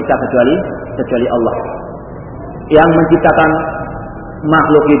sang pencipta kecuali Allah. Yang menciptakan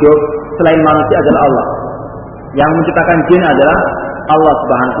makhluk hidup selain manusia adalah Allah. Yang menciptakan jin adalah Allah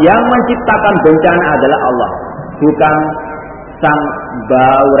Subhanahu. Yang menciptakan bencana adalah Allah, bukan sang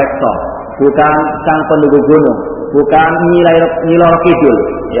bau rektor, bukan sang penduduk gunung, bukan nyilor kidul,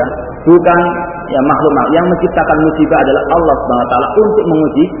 ya, bukan ya makhluk. Yang menciptakan musibah adalah Allah Subhanahu wa taala untuk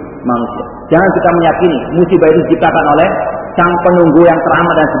menguji manusia. Jangan kita meyakini musibah itu diciptakan oleh sang penunggu yang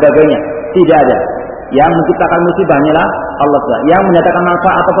teramat dan sebagainya. Tidak ada. Yang menciptakan musibah hanyalah Allah Subhanahu. Yang mendatangkan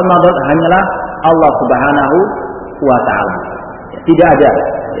manfaat ataupun madarat hanyalah Allah Subhanahu wa taala. Tidak ada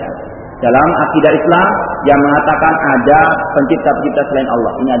ya, dalam akidah Islam yang mengatakan ada pencipta-pencipta selain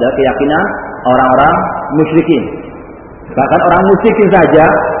Allah. Ini adalah keyakinan orang-orang musyrikin. Bahkan orang musyrikin saja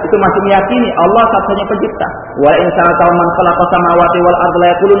itu masih meyakini Allah satu-satunya pencipta. Wa in sa'alta man khalaqa samawati wal arda la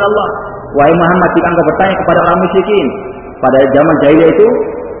yaquluna Allah. Wahai Muhammad, jika engkau bertanya kepada orang musyrikin pada zaman jahiliyah itu,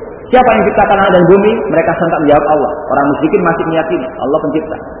 siapa yang menciptakan langit dan bumi? Mereka sentak menjawab Allah. Orang musyrikin masih meyakini Allah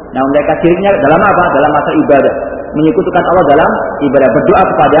pencipta. Nah, mereka syiriknya dalam apa? Dalam masa ibadah. Menyekutukan Allah dalam ibadah, berdoa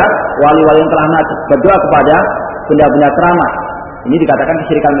kepada wali-wali yang telah mati, berdoa kepada benda-benda keramat. Ini dikatakan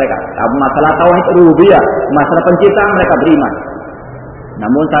kesyirikan mereka. Masalah tauhid rububiyah, masalah penciptaan mereka beriman.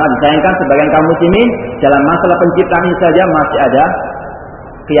 Namun sangat disayangkan sebagian kaum muslimin dalam masalah penciptaan ini saja masih ada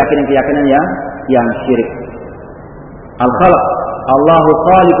keyakinan-keyakinan yang syirik. Al-Khalq, Allahu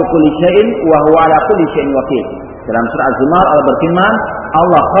khaliqu kulli syai'in wa huwa ala kulli syai'in wakil. Dalam surah Az-Zumar Allah berfirman,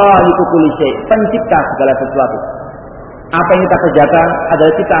 Allah khaliqu kulli syai', pencipta segala sesuatu. Apa yang kita kerjakan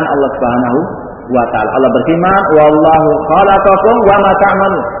adalah ciptaan Allah Subhanahu wa taala. Allah berfirman, wallahu khalaqakum wa ma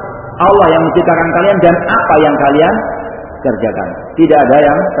ta'malun. Allah yang menciptakan kalian dan apa yang kalian kerjakan. Tidak ada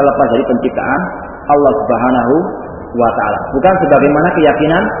yang terlepas dari penciptaan Allah Subhanahu wa taala. Bukan sebagaimana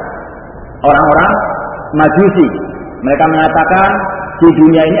keyakinan orang-orang Majusi. Mereka mengatakan di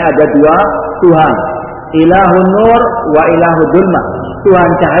dunia ini ada dua Tuhan, Ilahun Nur wa Ilahud Dzulmah. Tuhan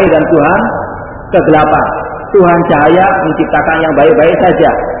cahaya dan Tuhan kegelapan. Tuhan cahaya menciptakan yang baik-baik saja.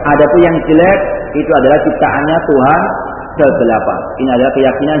 Adapun yang jelek itu adalah ciptaannya Tuhan kegelapan. Ini adalah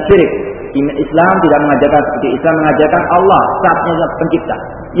keyakinan syirik. Islam tidak mengajarkan seperti Islam mengajarkan Allah satu-satunya pencipta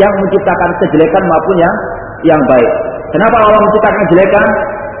yang menciptakan kejelekan maupun yang baik. Kenapa Allah menciptakan kejelekan?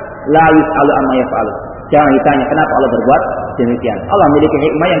 La yus'alu amma yaf'alu. Jangan ditanya kenapa Allah berbuat demikian. Allah memiliki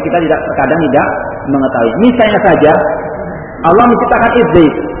hikmah yang kita terkadang tidak mengetahui. Misalnya saja Allah menciptakan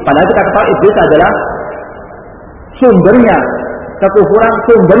iblis, padahal kita ketahui iblis adalah sumbernya kekufuran,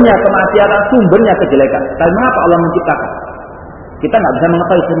 sumbernya kemaksiatan, sumbernya kejelekan. Tapi mengapa Allah menciptakan? Kita nggak bisa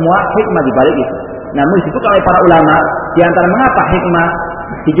mengetahui semua hikmah di balik itu. Namun disebutkan oleh para ulama di antara mengapa hikmah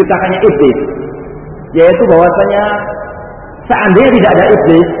diciptakannya iblis, yaitu bahwasanya seandainya tidak ada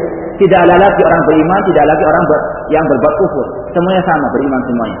iblis, tidak ada lagi orang beriman, tidak lagi orang yang berbuat kufur. Semuanya sama, beriman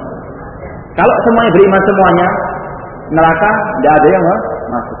semuanya. Kalau semuanya beriman semuanya, neraka tidak ada yang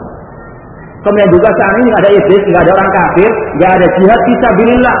masuk. Kemudian juga saat ini tidak ada iblis, tidak ada orang kafir, tidak ada jihad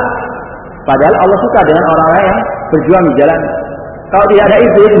fisabilillah. Padahal Allah suka dengan orang-orang yang berjuang di jalan. Kalau tidak ada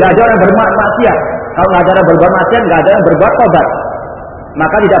iblis, tidak ada orang bermaksiat. Kalau tidak ada orang berbuat maksiat, tidak ada orang berbuat tobat.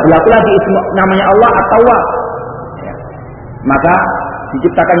 Maka tidak berlaku lagi namanya Allah at-Tawwab. Maka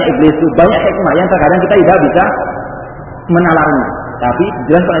diciptakannya iblis itu banyak hikmah yang terkadang kita tidak bisa menalarnya. Tapi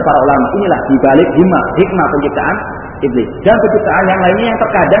dijelaskan oleh para ulama, inilah dibalik hikmah penciptaan iblis dan penciptaan yang lainnya yang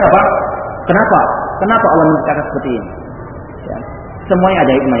terkadang apa? Kenapa Allah menciptakan seperti ini? Ya. Semuanya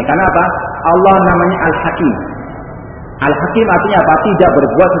ada hikmahnya. Karena apa? Allah namanya Al-Hakim. Al-Hakim artinya apa? Tidak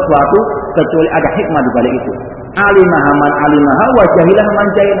berbuat sesuatu kecuali ada hikmah di balik itu. Alimaha man alimaha wa jahilah man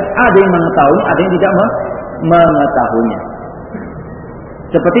jahilah. Ada yang mengetahui, ada yang tidak mengetahuinya.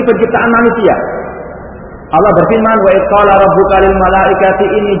 Seperti penciptaan manusia. Allah berfirman, wa qala rabbuka lil malaikati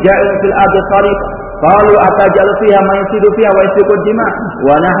inni ja'ilun fil ardi khalifah. Qalu atajalu fiha man yusidu fiha wa yasfiku dima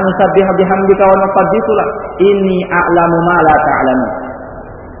wa nahnu nusabbihu bihamdika wa nuqaddisu lak. Inni a'lamu ma la ta'lamun.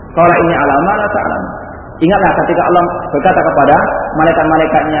 Qala inni a'lamu ma la ta'lamun. Ingatlah ketika Allah berkata kepada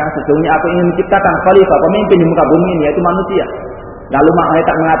malaikat-malaikatnya, sesungguhnya aku ingin menciptakan khalifah, pemimpin di muka bumi ini, yaitu manusia. Lalu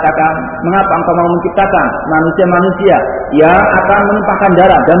malaikat mengatakan, mengapa engkau mau menciptakan manusia-manusia yang akan menumpahkan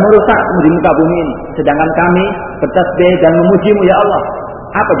darah dan merusak di muka bumi ini, sedangkan kami bertasbih dan memujimu ya Allah.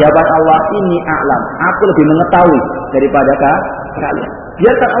 Apa jawaban Allah? Ini a'lam, aku lebih mengetahui daripada kalian.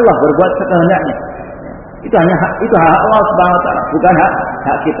 Biarkan Allah berbuat sekehendaknya. Itu hak Allah Subhanahu wa taala, bukan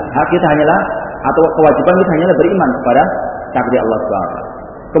hak kita. Hak kita hanyalah atau kewajiban kita hanyalah beriman kepada takdir Allah Subhanahu wa taala.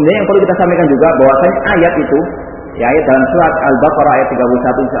 Kemudian yang perlu kita sampaikan juga bahwasanya ayat itu, ya, ayat dalam surat Al-Baqarah ayat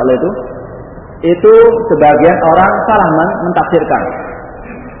 31 insyaallah itu sebagian orang salah mentafsirkan.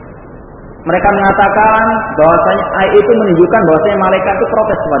 Mereka mengatakan bahwasanya ayat itu menunjukkan bahwasanya malaikat itu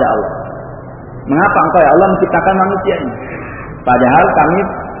protes kepada Allah. Mengapa engkau ya Allah menciptakan manusia ini? Padahal kami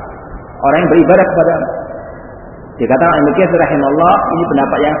orang yang beribadah kepada Allah. Dikatakan Ibnu Katsir rahimahullah, ini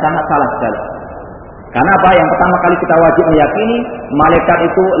pendapat yang sangat salah sekali. Karena apa? Yang pertama kali kita wajib meyakini malaikat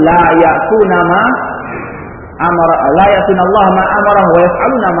itu la ya'tuna ma amara, la ya'tuna Allah ma amara wa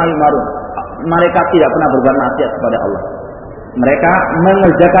yaf'aluna ma yumarun. Malaikat tidak pernah berbuat maksiat kepada Allah. Mereka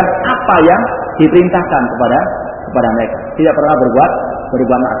mengerjakan apa yang diperintahkan kepada mereka. Tidak pernah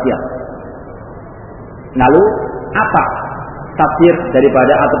berbuat maksiat. Lalu apa tafsir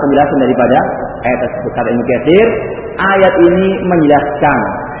daripada atau penjelasan daripada ayat tersebut? Kata Ibnu Katsir, ayat ini menjelaskan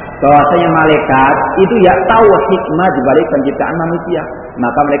bahwasanya malaikat itu ya tahu hikmah di balik penciptaan manusia.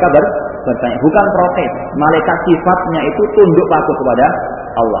 Maka mereka bertanya, bukan protes. Malaikat sifatnya itu tunduk patuh kepada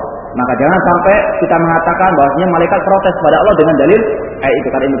Allah. Maka jangan sampai kita mengatakan bahwasanya malaikat protes kepada Allah dengan dalil itu.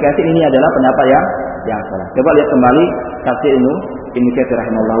 Karena indikasi ini adalah pendapat yang salah. Coba lihat kembali tafsir Ibnu Katsir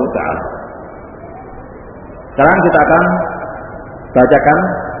rahimahullahu taala. Sekarang kita akan bacakan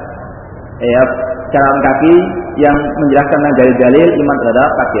catatan kaki yang menjelaskan tentang dalil-dalil iman terhadap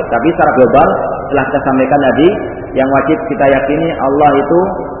takdir. Tapi secara global telah kita sampaikan tadi, yang wajib kita yakini Allah itu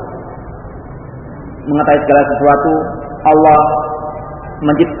mengetahui segala sesuatu. Allah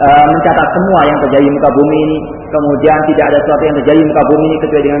mencatat semua yang terjadi di muka bumi ini. Kemudian tidak ada sesuatu yang terjadi di muka bumi ini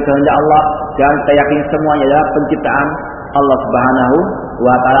kecuali dengan kehendak Allah. Dan kita yakini semuanya adalah penciptaan Allah Subhanahu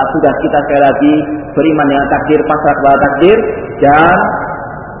wa taala. Sudah kita sekali lagi beriman dengan takdir, pasrah kepada takdir dan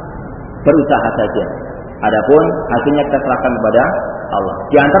berusaha saja. Adapun hasilnya kita serahkan kepada Allah.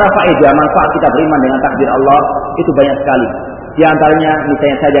 Di antara faedah manfaat kita beriman dengan takdir Allah itu banyak sekali. Di antaranya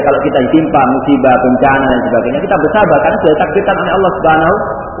misalnya saja kalau kita ditimpa musibah, bencana dan sebagainya, kita bersabar karena sudah ditakdirkan oleh Allah Subhanahu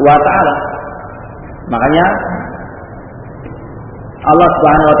wa taala. Makanya Allah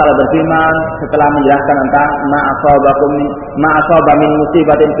Subhanahu wa taala berfirman setelah menjelaskan tentang ma asaba min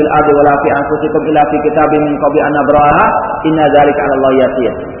musibatin fil ardi wala fi anfusikum illa fi kitabim min qabli an nabraha inna dzalika 'ala Allah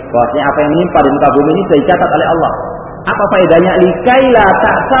yasir. Bahwasanya apa yang menimpa di muka bumi ini sudah dicatat oleh Allah. Apa faedahnya? Likaila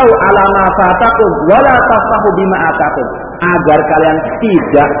ta'sau 'ala ma fatakum wala tafrahu bima atakum. Agar kalian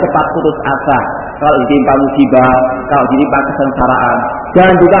tidak cepat putus asa kalau ditimpa musibah, kalau ditimpa kesengsaraan, dan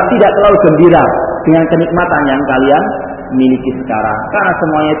juga tidak terlalu gembira dengan kenikmatan yang kalian miliki sekarang, karena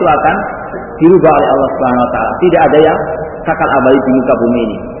semuanya itu akan dirubah oleh Allah Subhanahu wa taala. Tidak ada yang kekal abadi di muka bumi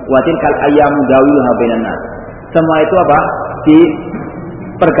ini. Wa tilkal ayyamu dawiluha bainan nas. Semua itu apa?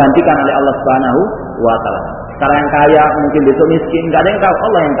 Dipergantikan oleh Allah Subhanahu wa taala. Sekarang yang kaya mungkin besok miskin, enggak ada yang tahu,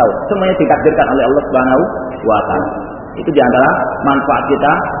 Allah yang tahu. Semuanya ditakdirkan oleh Allah Subhanahu wa taala. Itu di antara manfaat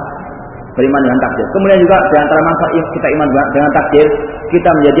kita beriman dengan takdir. Kemudian juga di antara manfaat kita iman dengan takdir, kita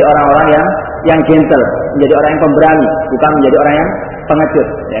menjadi orang-orang yang gentle, menjadi orang yang pemberani, bukan menjadi orang yang pengecut.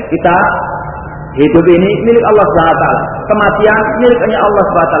 Ya, kita hidup ini milik Allah Subhanahu wa taala. Kematian miliknya Allah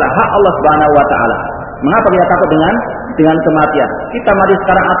Subhanahu wa taala, hak Allah Subhanahu wa taala. Mengapa kita takut dengan kematian? Kita mati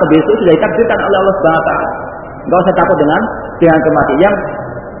sekarang atau besok sudah ditakdirkan oleh Allah Subhanahu wa taala. Enggak usah takut dengan kematian.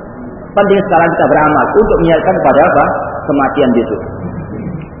 Yang penting sekarang kita beramal untuk menyiapkan kepada apa? Kematian besok.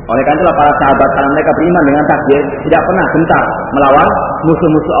 Oleh karena itulah para sahabat, karena mereka beriman dengan takdir, tidak pernah gentar melawan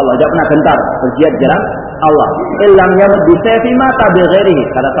musuh-musuh Allah, tidak pernah gentar berjihad di jalan Allah. Illam yamut bi sayfi mata bi ghairihi.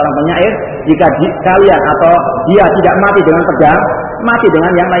 Kata seorang penyair, jika kalian atau dia tidak mati dengan pedang, mati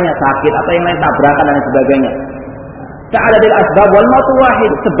dengan yang lainnya, sakit atau yang lain, tabrakan dan sebagainya. Ta'adadil asbab wal mautu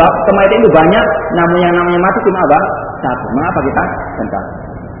wahid. Sebab kematian itu banyak, namun yang namanya mati cuma apa? Satu. Mengapa kita gentar?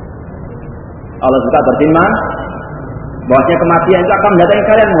 Allah juga berfirman bahwasanya kematian itu akan mendatangi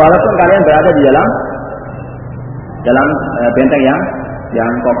kalian walaupun kalian berada di dalam benteng yang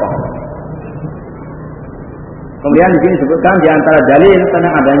kokoh. Kemudian di sini disebutkan di antara dalil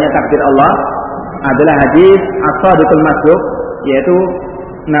tentang adanya takdir Allah adalah hadis as-sadiqul masduq, yaitu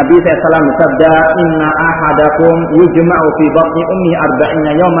Nabi SAW bersabda, "Inna ahadakum yujma'u fi batni ummi arba'ina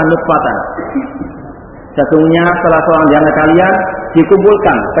yawman nutfatan." Sesungguhnya salah seorang di antara kalian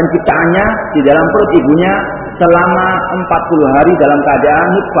dikumpulkan penciptaannya di dalam perut ibunya selama 40 hari dalam keadaan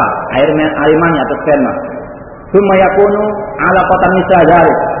nutfah, air mani atau sperma. Tsumma yakunu 'alaqatan misla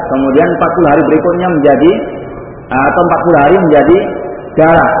dzalik. Kemudian 40 hari berikutnya menjadi atau 40 hari menjadi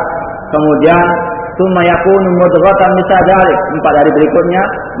darah. Kemudian tsumma yakunu mudghatan misla dzalik. 4 hari berikutnya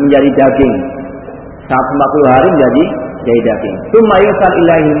menjadi daging. Saat 40 hari menjadi daging. Tsumma yursal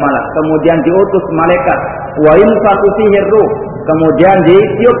ilaihi malak. Kemudian diutus malaikat. Wa yunfakhu fihi ruh. Kemudian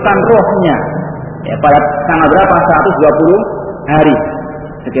ditiupkan rohnya. Ya, pada tanggal berapa? 120 hari,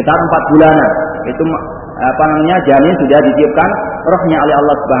 sekitar 4 bulanan. Itu janin sudah ditiupkan rohnya oleh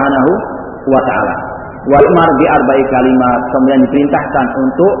Allah Subhanahu wa taala. Wa umar bi arba'i kalimat. Kemudian diperintahkan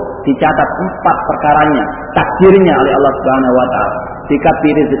untuk dicatat 4 perkaranya, takdirnya oleh Allah Subhanahu wa taala. Dikatbi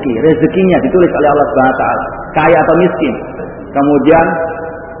rezekinya ditulis oleh Allah Subhanahu wa taala, kaya atau miskin. Kemudian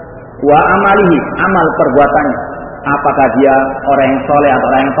wa amalihi, amal perbuatannya. Apakah dia orang yang soleh atau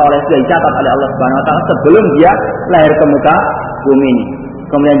orang yang soleh sudah dicatat oleh Allah Subhanahu wa taala sebelum dia lahir ke muka bumi ini.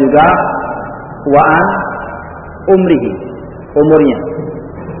 Kemudian juga wa'an umrihi, umurnya.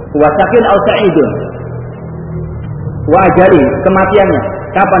 Wa sakin au sa'idun. Wa ajali, kematiannya.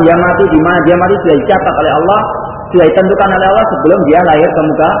 Kapan dia mati, di mana dia mati sudah dicatat oleh Allah, sudah ditentukan oleh Allah sebelum dia lahir ke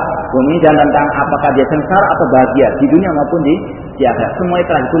muka bumi, dan tentang apakah dia sengsara atau bahagia di dunia maupun di akhirat. Semua itu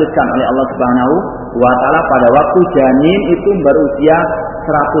telah dituliskan oleh Allah Subhanahu wa taala pada waktu janin itu berusia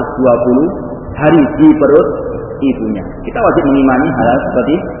 120 hari di perut ibunya. Kita wajib mengimani hal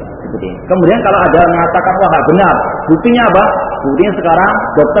seperti ini. Kemudian kalau ada yang mengatakan wah nggak benar, buktinya apa? Buktinya sekarang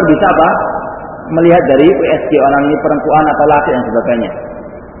dokter bisa apa? Melihat dari USG orang ini perempuan atau laki dan sebagainya.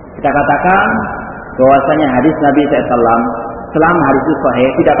 Kita katakan bahwasanya hadis Nabi SAW selama hadis itu sahih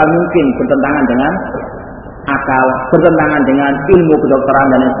tidak akan mungkin bertentangan dengan akal, bertentangan dengan ilmu kedokteran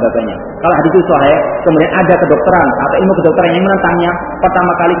dan lain sebagainya. Kalau hadis itu sahih, kemudian ada kedokteran atau ilmu kedokteran yang menentangnya,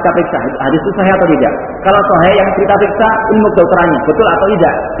 pertama kali kita periksa hadis itu sahih atau tidak. Kalau sahih yang kita periksa ilmu kedokterannya, betul atau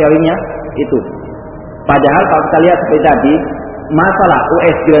tidak teorinya itu. Padahal kalau kita lihat seperti tadi, masalah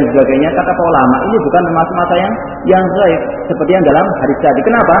USG dan sebagainya, kata para ulama, ini bukan termasuk masalah yang sahih seperti yang dalam hadis tadi.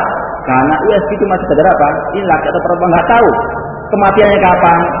 Kenapa? Karena USG itu masih sekedar apa? Ini laki atau perempuan nggak tahu kematiannya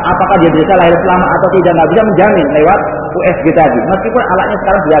kapan, apakah dia bisa lahir selamat atau tidak, nggak bisa menjamin lewat USG tadi. Meskipun alatnya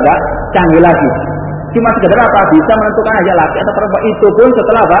sekarang sudah agak canggih lagi, cuma sekedar apa? Bisa menentukan aja laki atau perempuan, itu pun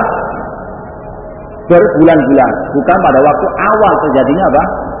setelah apa? Berbulan-bulan, bukan pada waktu awal terjadinya apa?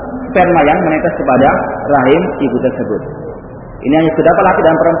 Sperma yang menetes kepada rahim ibu tersebut. Ini hanya sekedar laki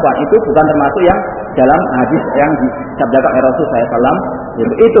dan perempuan, itu bukan termasuk yang dalam hadis yang disabdakan oleh Rasulullah SAW.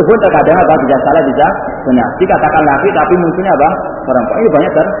 Itu pun terkadang apa? Bisa salah, bisa benar. Dikatakan laki tapi munculnya apa? Perempuan. Ini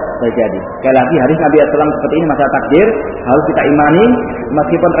banyak terjadi. Sekali lagi hadis Nabi SAW seperti ini masalah takdir harus kita imani,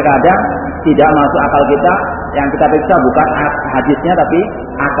 meskipun terkadang tidak masuk akal kita. Yang kita periksa bukan hadisnya tapi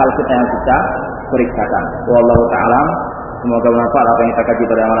akal kita yang kita periksakan. Wallahu ta'ala. Semoga bermanfaat apa yang kita kaji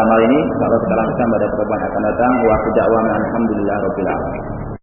pada malam hari ini. Kalau sekarang kita pada pertemuan akan datang. Wa qad da'wana alhamdulillah rabbil alamin.